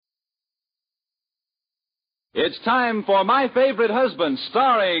It's time for My Favorite Husband,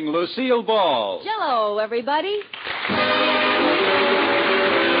 starring Lucille Ball. Hello, everybody.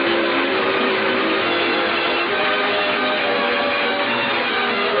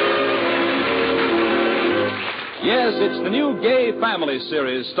 Yes, it's the new Gay Family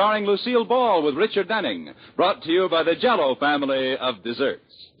series starring Lucille Ball with Richard Denning, brought to you by the Jell-O family of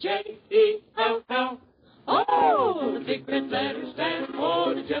desserts. J-E-L-L. Oh, the big red letters stand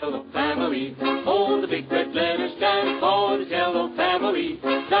for the Jell-O family. Oh, the big red letters stand for the Jell-O family.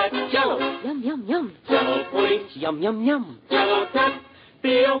 That's Jell-O. Yum, yum, yum. Jell-O puddings. Yum, yum, yum. Jell-O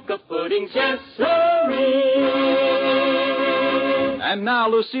tapioca puddings. Yes, sirree. And now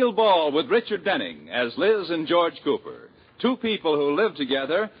Lucille Ball with Richard Denning as Liz and George Cooper, two people who live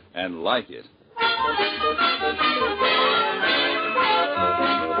together and like it.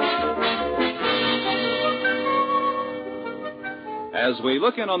 As we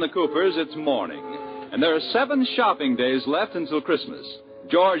look in on the Coopers, it's morning, and there are 7 shopping days left until Christmas.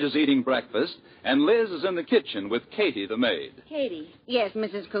 George is eating breakfast, and Liz is in the kitchen with Katie, the maid. Katie, Yes,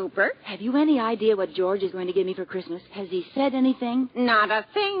 Mrs. Cooper. have you any idea what George is going to give me for Christmas? Has he said anything? Not a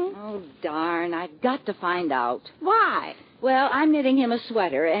thing. Oh, darn. I've got to find out. Why? Well, I'm knitting him a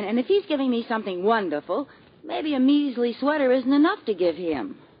sweater, and if he's giving me something wonderful, maybe a measly sweater isn't enough to give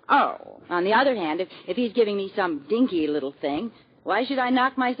him. Oh. On the other hand, if he's giving me some dinky little thing, why should I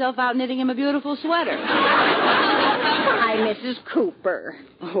knock myself out knitting him a beautiful sweater? Why, Mrs. Cooper.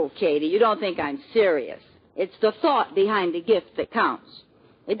 Oh, Katie, you don't think I'm serious. It's the thought behind the gift that counts.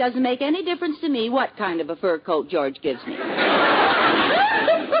 It doesn't make any difference to me what kind of a fur coat George gives me.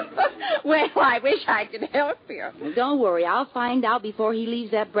 Well, I wish I could help you. Well, don't worry. I'll find out before he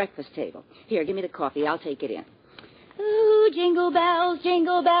leaves that breakfast table. Here, give me the coffee. I'll take it in. Ooh, jingle bells,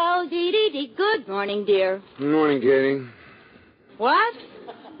 dee-dee-dee. Good morning, dear. Good morning, Katie. What?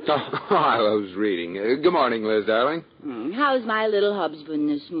 Oh, I was reading. Good morning, Liz, darling. How's my little husband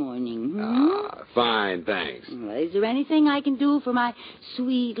this morning? Fine, thanks. Well, is there anything I can do for my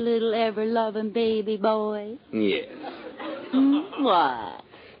sweet little ever-loving baby boy? Yes. What?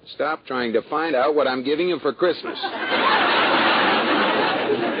 Stop trying to find out what I'm giving him for Christmas.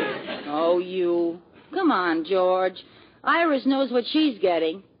 Oh, you. Come on, George. Iris knows what she's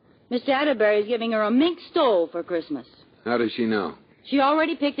getting. Mr. Atterbury's giving her a mink stole for Christmas. How does she know? She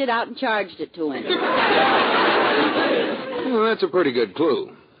already picked it out and charged it to him. Well, that's a pretty good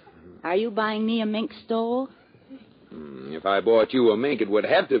clue. Are you buying me a mink stole? If I bought you a mink, it would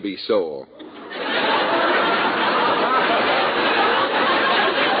have to be sole.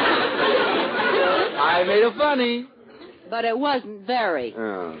 I made a funny. But it wasn't very.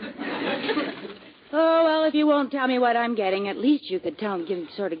 Oh. Oh, well, if you won't tell me what I'm getting, at least you could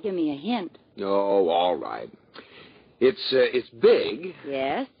give me a hint. Oh, all right. It's big,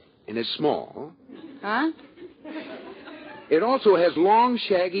 Yes? and it's small. Huh? It also has long,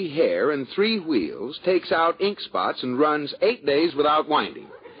 shaggy hair and 3 wheels, takes out ink spots, and runs 8 days without winding.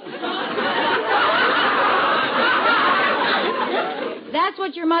 That's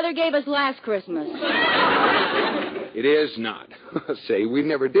what your mother gave us last Christmas. It is not. Say, we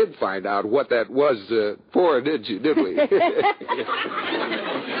never did find out what that was for, did we?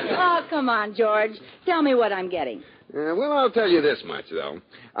 Oh, come on, George. Tell me what I'm getting. Well, I'll tell you this much, though.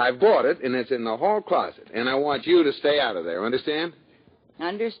 I bought it, and it's in the hall closet, and I want you to stay out of there, understand?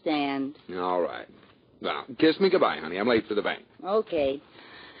 Understand. All right. Well, kiss me goodbye, honey. I'm late for the bank. Okay.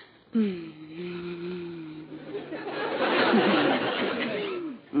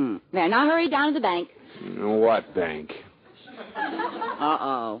 There, now hurry down to the bank. What bank?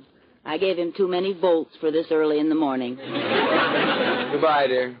 Uh-oh. I gave him too many volts for this early in the morning. Goodbye,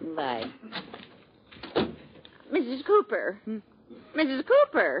 dear. Bye. Mrs. Cooper. Mrs.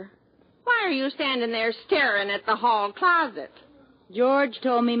 Cooper. Why are you standing there staring at the hall closet? George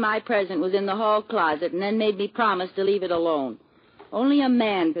told me my present was in the hall closet and then made me promise to leave it alone. Only a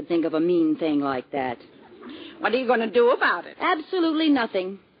man could think of a mean thing like that. What are you going to do about it? Absolutely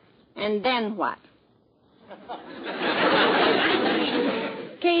nothing. And then what?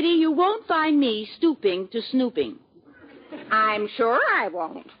 Katie, you won't find me stooping to snooping. I'm sure I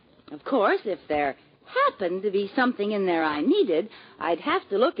won't. Of course, if there happened to be something in there I needed, I'd have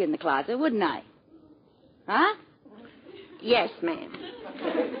to look in the closet, wouldn't I? Huh? Yes, ma'am.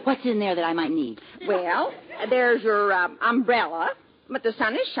 What's in there that I might need? Well, there's your umbrella, but the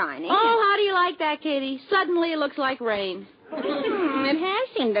sun is shining. Oh, how do you like that, Katie? Suddenly it looks like rain. It has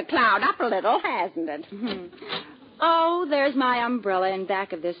seemed to cloud up a little, hasn't it? Oh, there's my umbrella in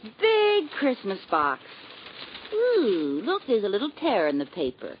back of this big Christmas box. Ooh, look, there's a little tear in the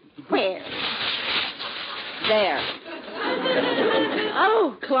paper. Where? There.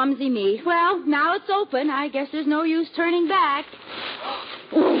 Oh, clumsy me. Well, now it's open. I guess there's no use turning back.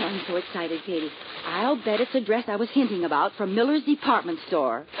 Oh, I'm so excited, Katie. I'll bet it's a dress I was hinting about from Miller's department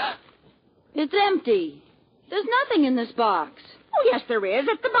store. It's empty. There's nothing in this box. Oh, yes, there is.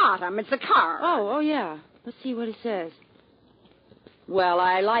 At the bottom. It's a card. Oh, yeah. Let's see what it says. Well,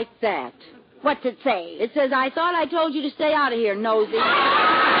 I like that. What's it say? It says, I thought I told you to stay out of here, nosy.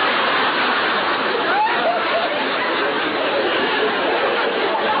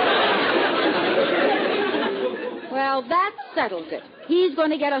 Well, that settles it. He's going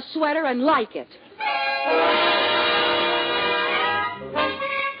to get a sweater and like it.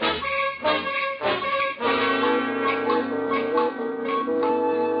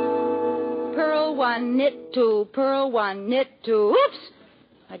 Purl one, knit two, purl one, knit two. Oops!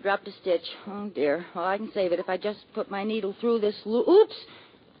 I dropped a stitch. Oh, dear. Well, I can save it if I just put my needle through this loop. Oops!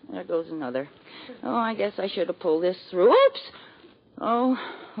 There goes another. Oh, I guess I should have pulled this through. Oops! Oh,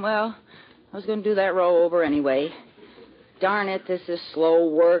 well, I was going to do that row over anyway. Darn it, this is slow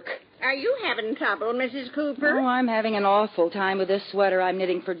work. Are you having trouble, Mrs. Cooper? Oh, I'm having an awful time with this sweater I'm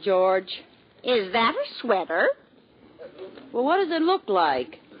knitting for George. Is that a sweater? Well, what does it look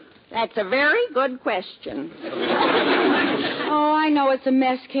like? That's a very good question. Oh, I know it's a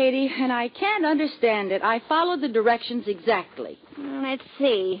mess, Katie, and I can't understand it. I followed the directions exactly. Let's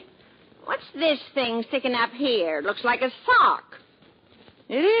see. What's this thing sticking up here? Looks like a sock.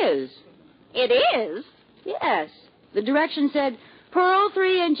 It is. It is? Yes. The direction said, purl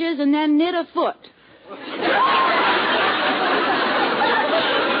 3 inches and then knit a foot.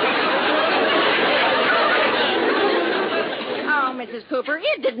 Oh, Mrs. Cooper,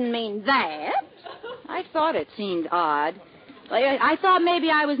 it didn't mean that. I thought it seemed odd. I thought maybe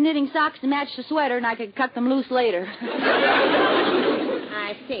I was knitting socks to match the sweater and I could cut them loose later.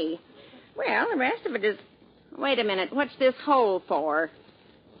 I see. Well, the rest of it is... Wait a minute. What's this hole for?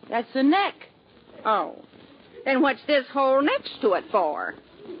 That's the neck. Oh. Then what's this hole next to it for?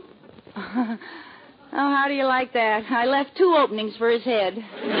 Oh, how do you like that? I left 2 openings for his head.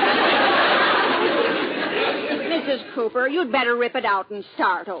 Mrs. Cooper, you'd better rip it out and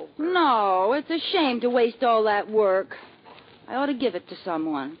start over. No, it's a shame to waste all that work. I ought to give it to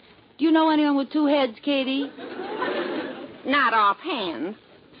someone. Do you know anyone with 2 heads, Katie? Not offhand.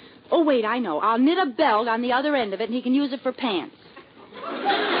 Oh, wait, I know. I'll knit a belt on the other end of it, and he can use it for pants.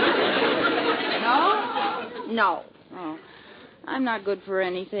 No? No. Oh, I'm not good for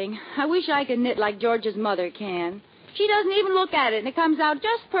anything. I wish I could knit like George's mother can. She doesn't even look at it, and it comes out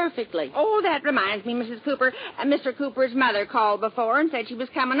just perfectly. Oh, that reminds me, Mrs. Cooper. Mr. Cooper's mother called before and said she was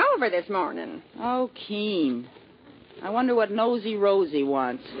coming over this morning. Oh, keen. I wonder what Nosy Rosie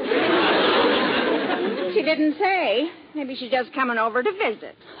wants. She didn't say. Maybe she's just coming over to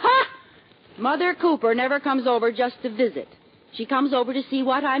visit. Ha! Mother Cooper never comes over just to visit. She comes over to see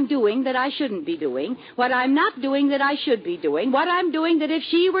what I'm doing that I shouldn't be doing, what I'm not doing that I should be doing, what I'm doing that if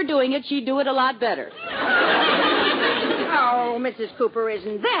she were doing it, she'd do it a lot better. Oh, Mrs. Cooper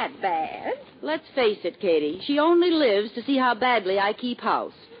isn't that bad. Let's face it, Katie. She only lives to see how badly I keep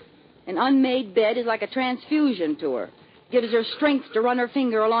house. An unmade bed is like a transfusion to her. Gives her strength to run her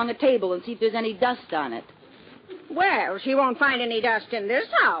finger along a table and see if there's any dust on it. Well, she won't find any dust in this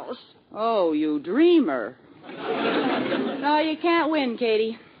house. Oh, you dreamer. No, you can't win,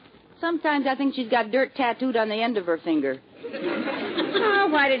 Katie. Sometimes I think she's got dirt tattooed on the end of her finger. Oh,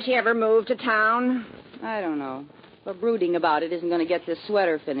 why did she ever move to town? I don't know. But brooding about it isn't going to get this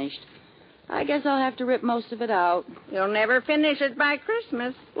sweater finished. I guess I'll have to rip most of it out. You'll never finish it by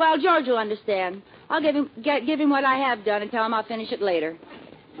Christmas. Well, George will understand. I'll give him what I have done and tell him I'll finish it later.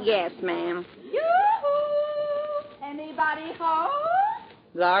 Yes, ma'am. Yoo-hoo! Anybody home?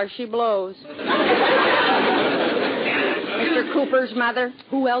 There she blows. Mr. Cooper's mother?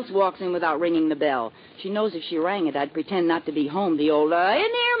 Who else walks in without ringing the bell? She knows if she rang it, I'd pretend not to be home. The old, in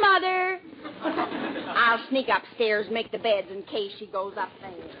here, Mother. I'll sneak upstairs, make the beds in case she goes up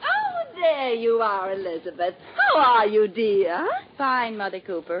there. Oh, there you are, Elizabeth. How are you, dear? Fine, Mother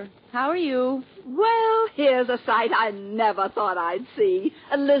Cooper. How are you? Well, here's a sight I never thought I'd see.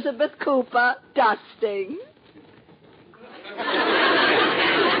 Elizabeth Cooper dusting.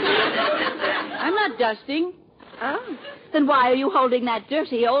 I'm not dusting. Oh, then why are you holding that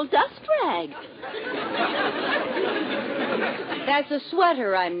dirty old dust rag? That's a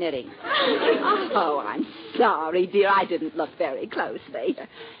sweater I'm knitting. Oh, I'm sorry, dear. I didn't look very closely.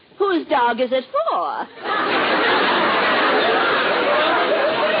 Whose dog is it for?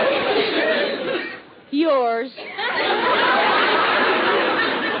 Yours.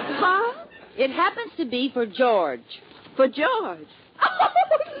 Huh? It happens to be for George. For George? Oh,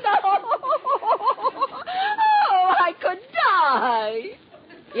 no! Oh, I could Goodbye.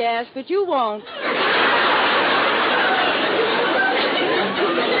 Yes, but you won't.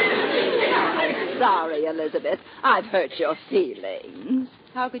 I'm sorry, Elizabeth. I've hurt your feelings.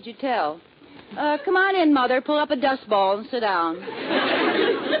 How could you tell? Come on in, Mother. Pull up a dust ball and sit down.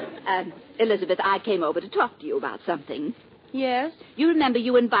 Elizabeth, I came over to talk to you about something. Yes? You remember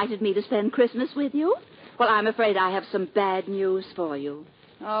you invited me to spend Christmas with you? Well, I'm afraid I have some bad news for you.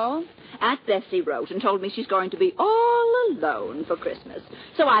 Oh? Aunt Bessie wrote and told me she's going to be all alone for Christmas.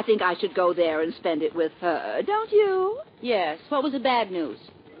 So I think I should go there and spend it with her, don't you? Yes. What was the bad news?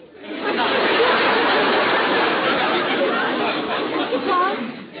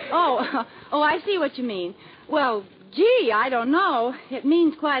 Oh, I see what you mean. Well, gee, I don't know. It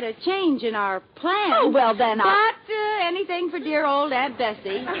means quite a change in our plans. Oh, well, then anything for dear old Aunt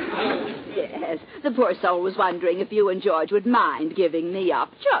Bessie. Yes, the poor soul was wondering if you and George would mind giving me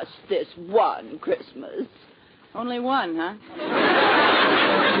up just this one Christmas. Only one, huh?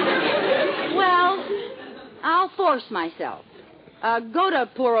 Well, I'll force myself. Go to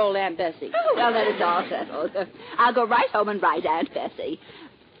poor old Aunt Bessie. Oh, well, then it's all settled. I'll go right home and write Aunt Bessie.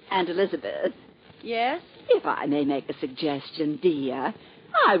 Aunt Elizabeth. Yes? If I may make a suggestion, dear,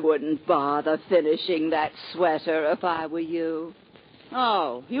 I wouldn't bother finishing that sweater if I were you.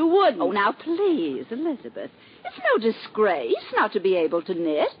 Oh, you wouldn't? Oh, now, please, Elizabeth. It's no disgrace not to be able to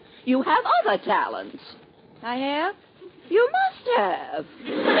knit. You have other talents. I have? You must have.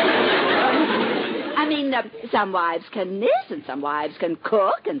 I mean, some wives can knit, and some wives can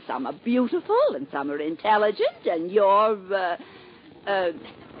cook, and some are beautiful, and some are intelligent, and you're, well,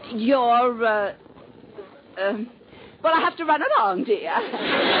 I have to run along, dear.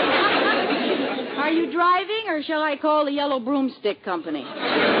 Are you driving, or shall I call the Yellow Broomstick Company?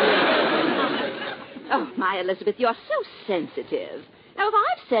 Oh, my Elizabeth, you're so sensitive. Now, if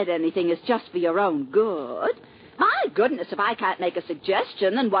I've said anything, it's just for your own good. My goodness, if I can't make a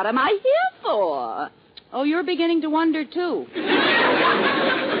suggestion, then what am I here for? Oh, you're beginning to wonder, too.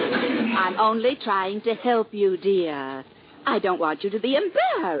 I'm only trying to help you, dear. I don't want you to be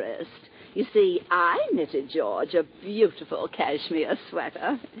embarrassed. You see, I knitted George a beautiful cashmere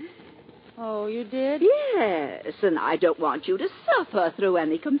sweater. Oh, you did? Yes, and I don't want you to suffer through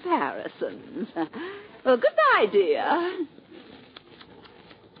any comparisons. Well, goodbye, dear.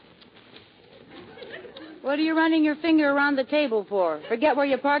 What are you running your finger around the table for? Forget where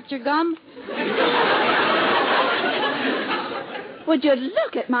you parked your gum? Would you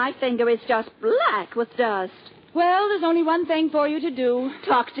look at my finger? It's just black with dust. Well, there's only one thing for you to do.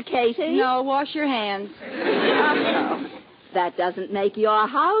 Talk to Katie? No, wash your hands. Oh, that doesn't make your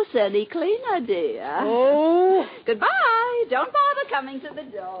house any cleaner, dear. Oh. Goodbye. Don't bother coming to the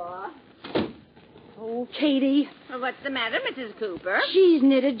door. Oh, Katie. Well, what's the matter, Mrs. Cooper? She's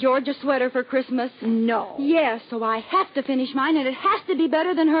knitted George a sweater for Christmas. No. Yes, so I have to finish mine, and it has to be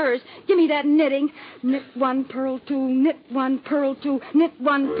better than hers. Give me that knitting. Knit one, purl two, knit one, purl two, knit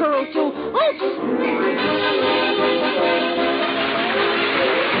one, purl two. Oops!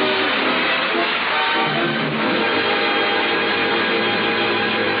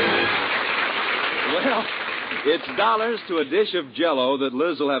 Well, it's dollars to a dish of Jell-O that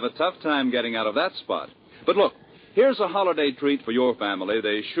Liz will have a tough time getting out of that spot. But look, here's a holiday treat for your family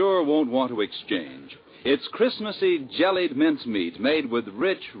they sure won't want to exchange. It's Christmassy jellied mincemeat made with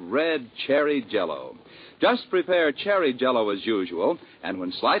rich red cherry Jell-O. Just prepare cherry Jell-O as usual, and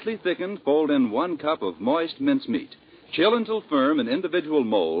when slightly thickened, fold in 1 cup of moist mincemeat. Chill until firm in individual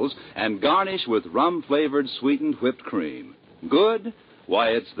molds, and garnish with rum-flavored sweetened whipped cream. Good? Why,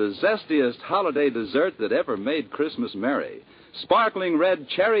 it's the zestiest holiday dessert that ever made Christmas merry. Sparkling red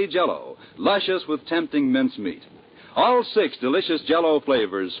cherry Jell-O, luscious with tempting mincemeat. All 6 delicious Jell-O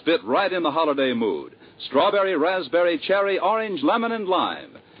flavors fit right in the holiday mood. Strawberry, raspberry, cherry, orange, lemon, and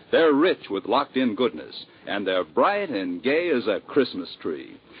lime. They're rich with locked-in goodness, and they're bright and gay as a Christmas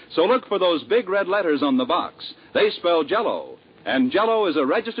tree. So look for those big red letters on the box. They spell Jell-O, and Jell-O is a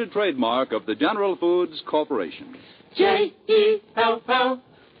registered trademark of the General Foods Corporation. J-E-L-L-O.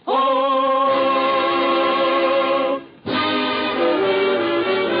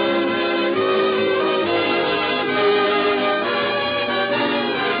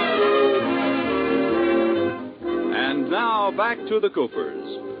 And now back to the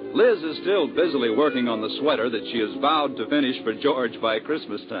Coopers. Liz is still busily working on the sweater that she has vowed to finish for George by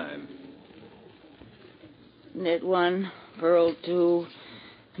Christmas time. Knit one, purl two,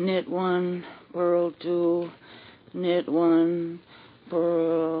 knit one, purl two, knit one,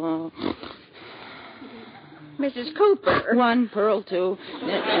 purl. Mrs. Cooper. One, purl two,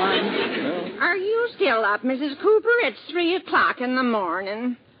 knit one, purl. Are you still up, Mrs. Cooper? It's 3 o'clock in the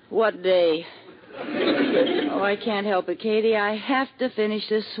morning. What day? Oh, I can't help it, Katie. I have to finish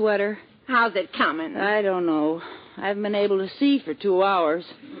this sweater. How's it coming? I don't know. I haven't been able to see for 2 hours.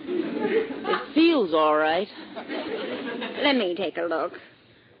 It feels all right. Let me take a look.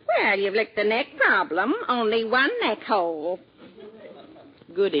 Well, you've licked the neck problem. Only one neck hole.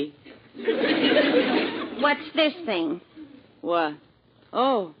 Goody. What's this thing? What?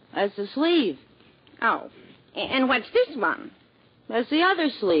 Oh, that's the sleeve. Oh. And what's this one? That's the other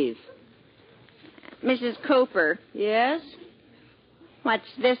sleeve. Mrs. Cooper, Yes? what's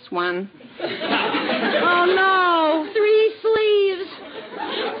this one? Oh, no. 3 sleeves.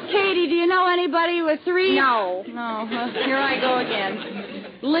 Katie, do you know anybody with 3? No. No. Here I go again.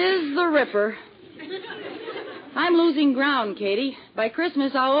 Liz the Ripper. I'm losing ground, Katie. By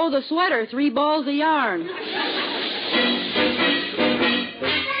Christmas, I'll owe the sweater 3 balls of yarn.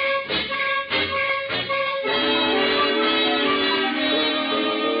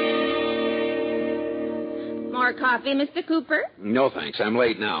 More coffee, Mr. Cooper? No, thanks. I'm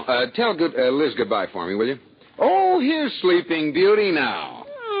late now. Tell Liz goodbye for me, will you? Oh, here's Sleeping Beauty now.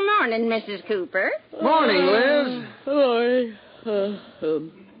 Morning, Mrs. Cooper. Morning, Liz. Hello.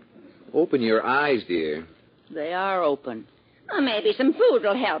 Open your eyes, dear. They are open. Well, maybe some food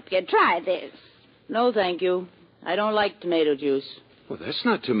will help you. Try this. No, thank you. I don't like tomato juice. Well, that's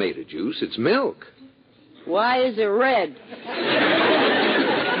not tomato juice. It's milk. Why is it red?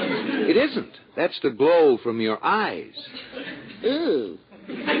 It isn't. That's the glow from your eyes. Ooh.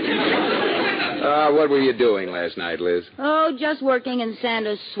 What were you doing last night, Liz? Oh, just working in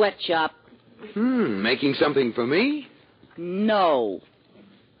Santa's sweatshop. Making something for me? No.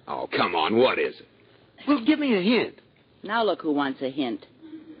 Oh, come on. What is it? Well, give me a hint. Now look who wants a hint.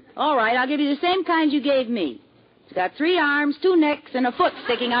 All right, I'll give you the same kind you gave me. It's got 3 arms, 2 necks, and a foot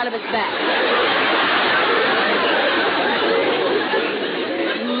sticking out of its back.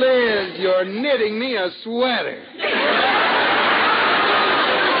 Liz, you're knitting me a sweater.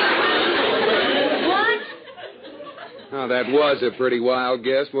 What? Oh, that was a pretty wild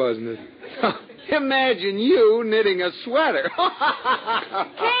guess, wasn't it? Imagine you knitting a sweater. Katie,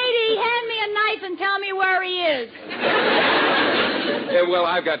 hand me a knife and tell me where he is. Well,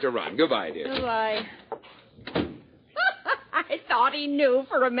 I've got to run. Goodbye, dear. Goodbye. I thought he knew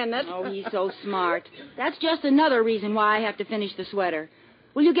for a minute. Oh, he's so smart. That's just another reason why I have to finish the sweater.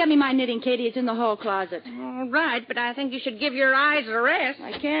 Will you get me my knitting, Katie? It's in the hall closet. All right, but I think you should give your eyes a rest.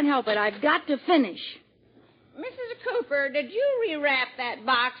 I can't help it. I've got to finish. Mrs. Cooper, did you rewrap that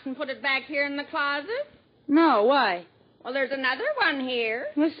box and put it back here in the closet? No, why? Well, there's another one here.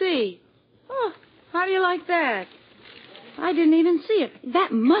 Let's see. Oh, how do you like that? I didn't even see it.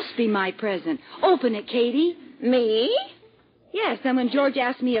 That must be my present. Open it, Katie. Me? Yes, then when George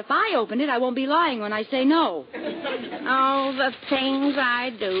asks me if I opened it, I won't be lying when I say no. Oh, the things I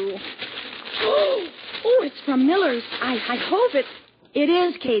do. Oh, it's from Miller's. I hope it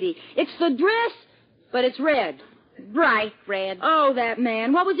is, Katie. It's the dress, but it's red. Bright red. Oh, that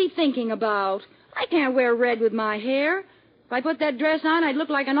man. What was he thinking about? I can't wear red with my hair. If I put that dress on, I'd look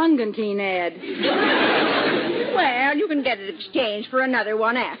like an Ungantine ad. Well, you can get it exchanged for another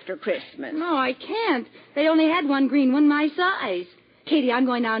one after Christmas. No, I can't. They only had one green one my size. Katie, I'm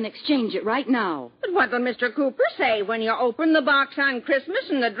going down and exchange it right now. But what will Mr. Cooper say when you open the box on Christmas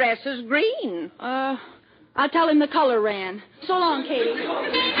and the dress is green? I'll tell him the color ran. So long, Katie.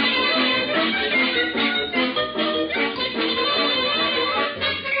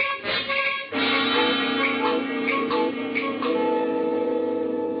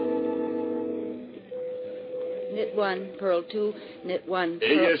 Knit 1, purl 2, knit 1, purl...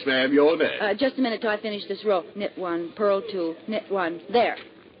 Yes, ma'am, you're next. Just a minute till I finish this row. Knit 1, purl 2, knit 1. There.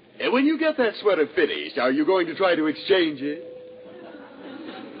 And when you get that sweater finished, are you going to try to exchange it?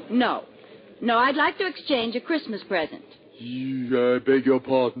 No. No, I'd like to exchange a Christmas present. I beg your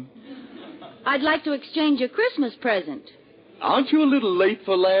pardon? I'd like to exchange a Christmas present. Aren't you a little late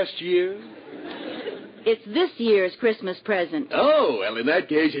for last year? It's this year's Christmas present. Oh, well, in that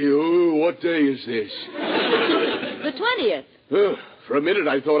case, what day is this? The 20th. For a minute,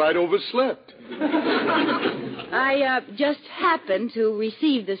 I thought I'd overslept. I just happened to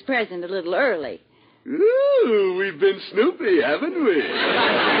receive this present a little early. Ooh, we've been snoopy, haven't we?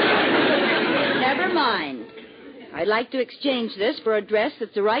 Never mind. I'd like to exchange this for a dress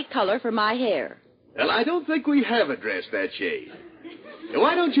that's the right color for my hair. Well, I don't think we have a dress that shade.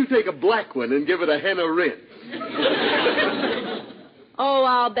 Why don't you take a black one and give it a henna rinse? Oh,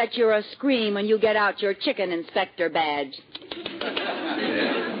 I'll bet you're a scream when you get out your chicken inspector badge.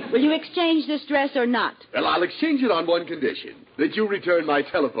 Will you exchange this dress or not? Well, I'll exchange it on one condition, that you return my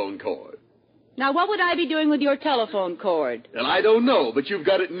telephone cord. Now, what would I be doing with your telephone cord? Well, I don't know, but you've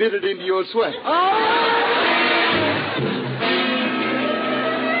got it knitted into your sweater. Oh!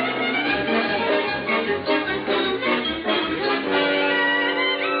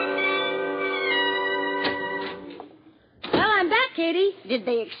 Did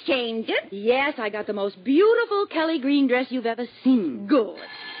they exchange it? Yes, I got the most beautiful Kelly green dress you've ever seen. Good.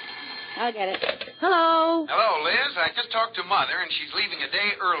 I'll get it. Hello. Hello, Liz. I just talked to Mother, and she's leaving a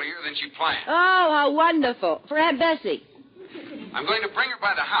day earlier than she planned. Oh, how wonderful. For Aunt Bessie. I'm going to bring her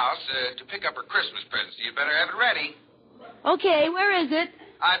by the house to pick up her Christmas presents. You'd better have it ready. Okay, where is it?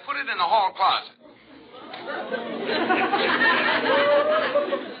 I put it in the hall closet.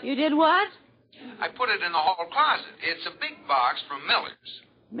 You did what? I put it in the hall closet. It's a big box from Miller's.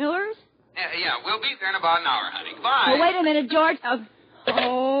 Miller's? Yeah, we'll be there in about an hour, honey. Goodbye. Oh, wait a minute, George.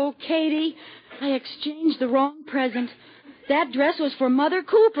 Oh, Katie, I exchanged the wrong present. That dress was for Mother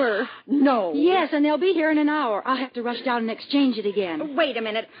Cooper. No. Yes, and they'll be here in an hour. I'll have to rush down and exchange it again. Wait a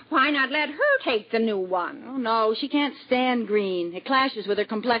minute. Why not let her take the new one? Oh, no, she can't stand green. It clashes with her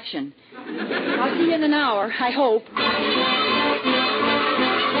complexion. I'll see you in an hour, I hope.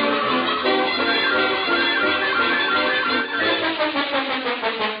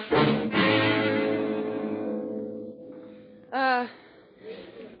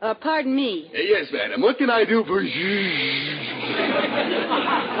 Pardon me. Yes, madam. What can I do for you?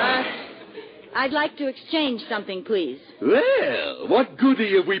 I'd like to exchange something, please. Well, what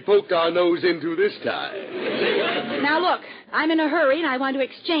goody have we poked our nose into this time? Now, look, I'm in a hurry, and I want to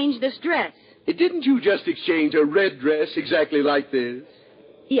exchange this dress. Didn't you just exchange a red dress exactly like this?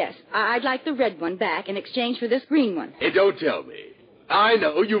 Yes, I'd like the red one back in exchange for this green one. Hey, don't tell me. I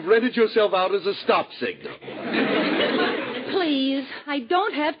know you've rented yourself out as a stop signal. Please, I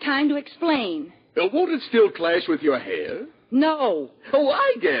don't have time to explain. Won't it still clash with your hair? No. Oh,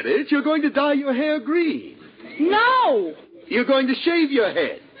 I get it. You're going to dye your hair green. No! You're going to shave your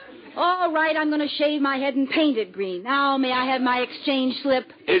head. All right, I'm going to shave my head and paint it green. Now, may I have my exchange slip?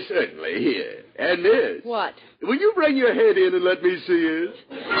 Certainly. Here. And this. What? Will you bring your head in and let me see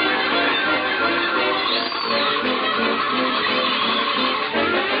it?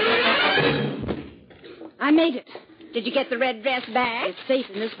 I made it. Did you get the red dress back? It's safe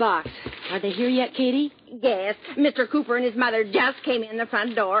in this box. Are they here yet, Katie? Yes. Mr. Cooper and his mother just came in the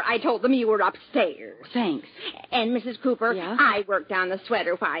front door. I told them you were upstairs. Thanks. And, Mrs. Cooper, Yeah? I worked on the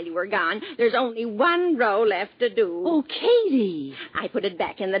sweater while you were gone. There's only one row left to do. Oh, Katie. I put it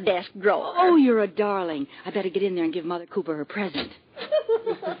back in the desk drawer. Oh, you're a darling. I better get in there and give Mother Cooper her present.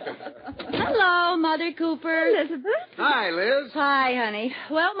 Hello, Mother Cooper. Elizabeth? Hi, Liz. Hi, honey.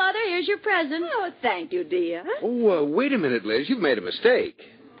 Well, Mother, here's your present. Oh, thank you, dear. Oh, wait a minute, Liz. You've made a mistake.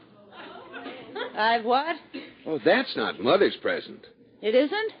 I've what? Oh, that's not Mother's present. It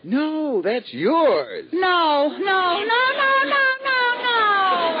isn't? No, that's yours. No.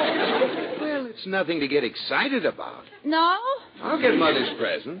 Well, it's nothing to get excited about. No? I'll get Mother's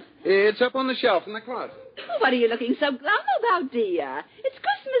present. It's up on the shelf in the closet. Oh, what are you looking so glum about, dear? It's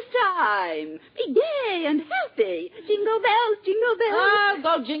Christmas time. Be gay and happy. Jingle bells, jingle bells. Oh,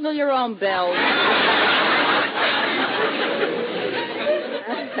 go jingle your own bells.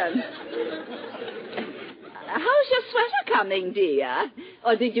 How's your sweater coming, dear?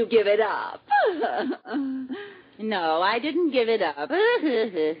 Or did you give it up? No, I didn't give it up.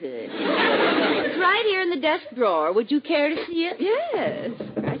 It's right here in the desk drawer. Would you care to see it? Yes.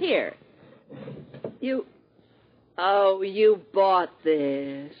 Right here. You bought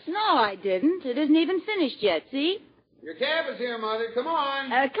this. No, I didn't. It isn't even finished yet, see? Your cab is here, Mother. Come on.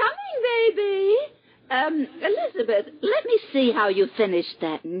 Coming, baby. Elizabeth, let me see how you finished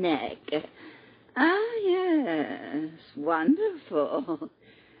that neck. Ah, yes. Wonderful.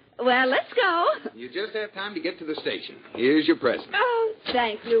 Well, let's go. You just have time to get to the station. Here's your present. Oh,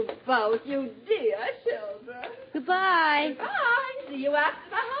 thank you both, you dear children. Goodbye. Bye. See you after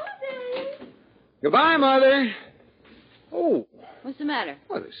the holidays. Goodbye, Mother. Oh, What's the matter?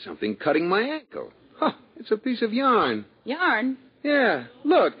 well, there's something cutting my ankle. Huh, it's a piece of yarn. Yarn? Yeah,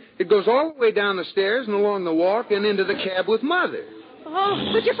 look, it goes all the way down the stairs and along the walk and into the cab with Mother. Oh,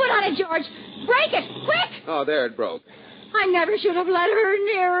 put your foot on it, George. Break it, quick! Oh, there it broke. I never should have let her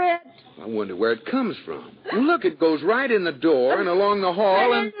near it. I wonder where it comes from. Look, it goes right in the door and along the hall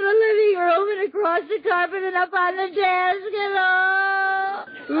And and... into the living room and across the carpet and up on the desk and all.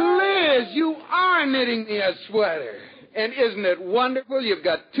 Liz, you are knitting me a sweater. And isn't it wonderful? You've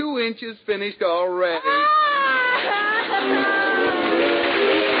got 2 inches finished already.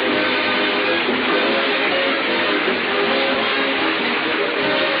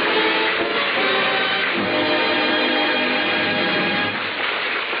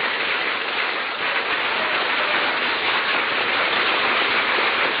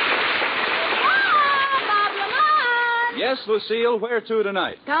 Yes, Lucille, where to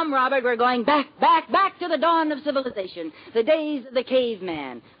tonight? Come, Robert, we're going back to the dawn of civilization, the days of the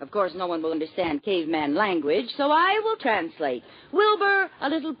caveman. Of course, no one will understand caveman language, so I will translate. Wilbur, a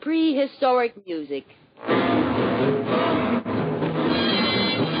little prehistoric music.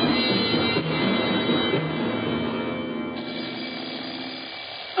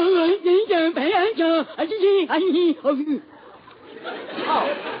 Oh,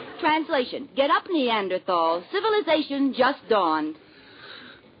 translation. Get up, Neanderthal. Civilization just dawned.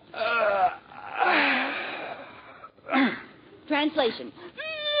 Translation.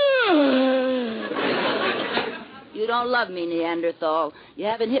 You don't love me, Neanderthal. You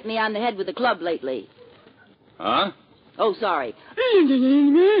haven't hit me on the head with a club lately. Huh? Oh, sorry.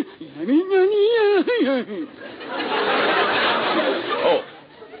 Oh.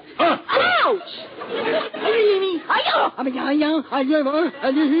 Ouch! I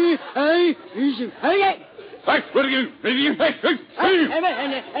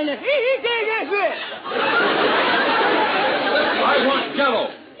want Jell-O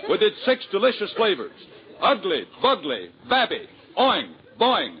with its 6 delicious flavors. Ugly, Bugly, Babby, Oing,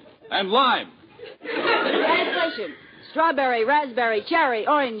 Boing, and Lime. Translation. Strawberry, raspberry, cherry,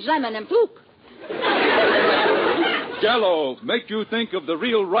 orange, lemon, and poop. Jell-O make you think of the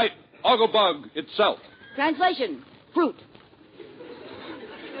real right Oggabug itself. Translation. Fruit.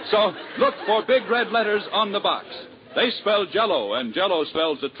 So look for big red letters on the box. They spell Jell-O, and Jell-O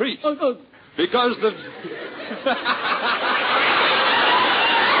spells a treat. Because the...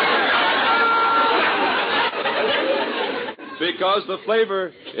 Because the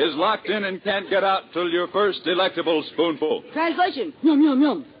flavor is locked in and can't get out till your first delectable spoonful. Translation. Yum, yum,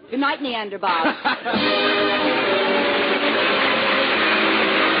 yum. Good night, Neanderthal.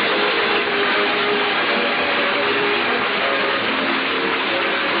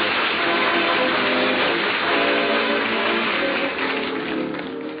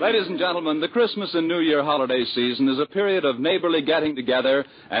 Ladies and gentlemen, the Christmas and New Year holiday season is a period of neighborly getting together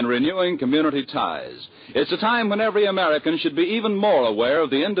and renewing community ties. It's a time when every American should be even more aware of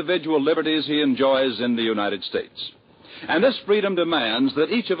the individual liberties he enjoys in the United States. And this freedom demands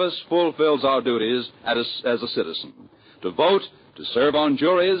that each of us fulfills our duties as a citizen, to vote, to serve on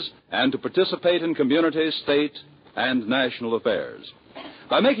juries, and to participate in community, state, and national affairs.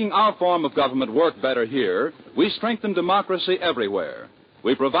 By making our form of government work better here, we strengthen democracy everywhere.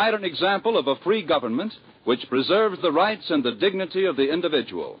 We provide an example of a free government which preserves the rights and the dignity of the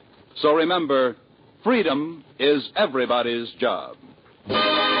individual. So remember, freedom is everybody's job.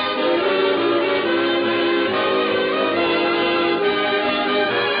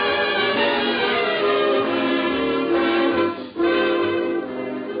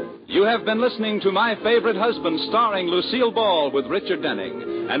 You have been listening to My Favorite Husband, starring Lucille Ball with Richard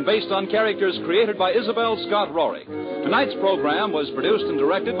Denning, and based on characters created by Isabel Scott Rorick. Tonight's program was produced and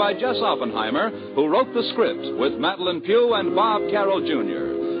directed by Jess Oppenheimer, who wrote the script with Madeline Pugh and Bob Carroll,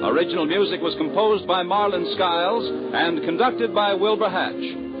 Jr. Original music was composed by Marlon Skiles and conducted by Wilbur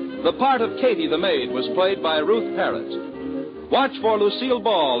Hatch. The part of Katie the maid was played by Ruth Parrott. Watch for Lucille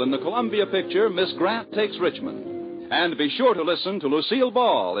Ball in the Columbia picture Miss Grant Takes Richmond. And be sure to listen to Lucille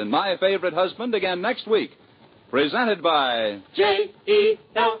Ball in My Favorite Husband again next week. Presented by Jell.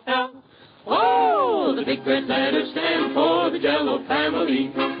 Oh, the big red letters stand for the Jell-O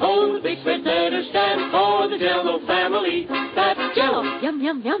family. Oh, the big red letters stand for the Jell-O family. That's Jell-O. Yum,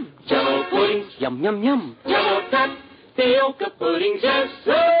 yum, yum. Jell-O puddings. Yum, yum, yum. Jell-O tapioca puddings. Yes,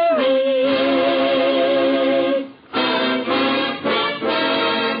 sirree.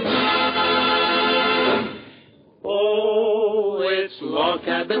 Log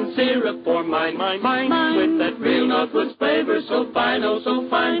cabin syrup for mine, with that real Northwoods flavor so fine, oh so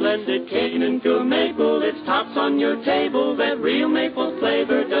fine, blended cane and pure maple, it's tops on your table, that real maple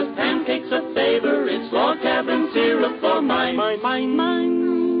flavor does pancakes a favor, it's log cabin syrup for mine.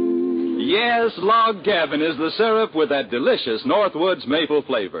 Yes, Log Cabin is the syrup with that delicious Northwoods maple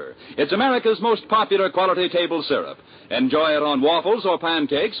flavor. It's America's most popular quality table syrup. Enjoy it on waffles or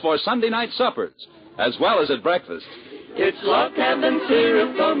pancakes for Sunday night suppers, as well as at breakfast. It's log cabin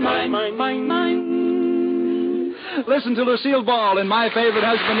syrup for mine. Listen to Lucille Ball in My Favorite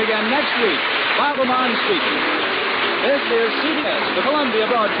Husband again next week. Bob Lamont speaking. This is CBS, the Columbia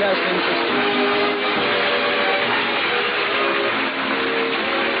Broadcasting System.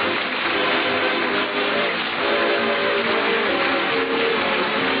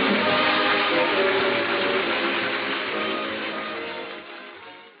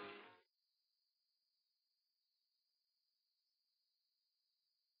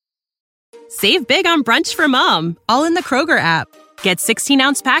 Save big on brunch for mom, all in the Kroger app. Get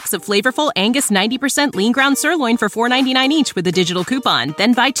 16-ounce packs of flavorful Angus 90% lean ground sirloin for $4.99 each with a digital coupon.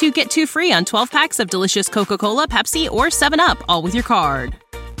 Then buy 2, get 2 free on 12 packs of delicious Coca-Cola, Pepsi, or 7-Up, all with your card.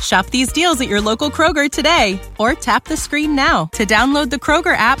 Shop these deals at your local Kroger today, or tap the screen now to download the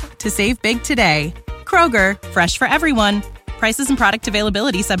Kroger app to save big today. Kroger, fresh for everyone. Prices and product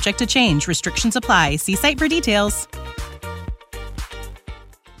availability subject to change. Restrictions apply. See site for details.